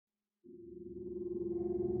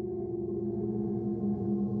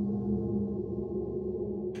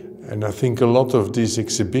And I think a lot of this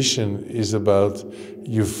exhibition is about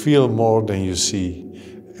you feel more than you see.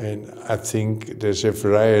 And I think the Jef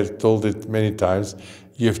Verheyen told it many times,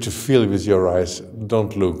 you have to feel with your eyes,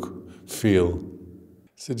 don't look, feel.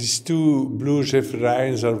 So these two blue Jef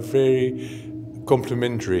Verheyens are very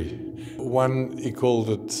complementary. One he called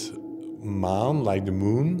it Maan, like the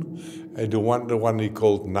moon, and the one he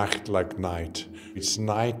called Nacht, like night. It's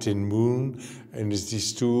night and moon, and it's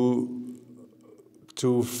these two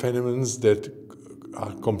phenomena that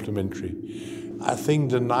are complementary. I think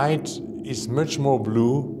the night is much more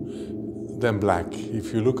blue than black.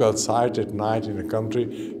 If you look outside at night in the country,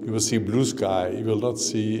 you will see blue sky, you will not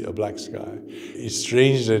see a black sky. It's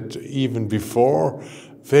strange that even before,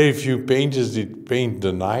 very few painters did paint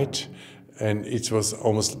the night, and it was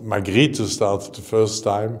almost Magritte who started the first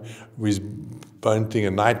time with painting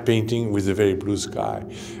a night painting with a very blue sky.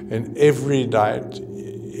 And every night,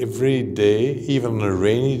 every day, even on a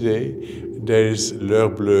rainy day, there is l'heure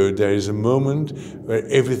bleue, there is a moment where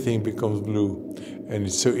everything becomes blue. And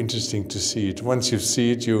it's so interesting to see it. Once you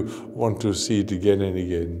see it, you want to see it again and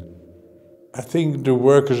again. I think the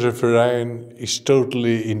work of Jef Verheyen is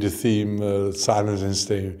totally in the theme silence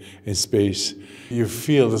and space. You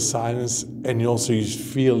feel the silence and you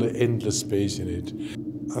feel the endless space in it.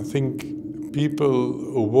 I think people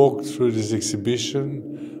who walk through this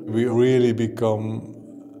exhibition, we really become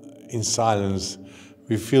in silence.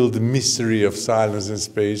 We feel the mystery of silence and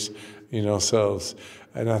space in ourselves.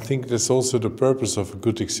 And I think that's also the purpose of a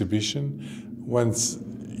good exhibition. Once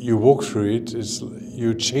you walk through it,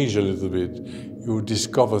 you change a little bit. You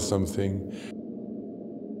discover something.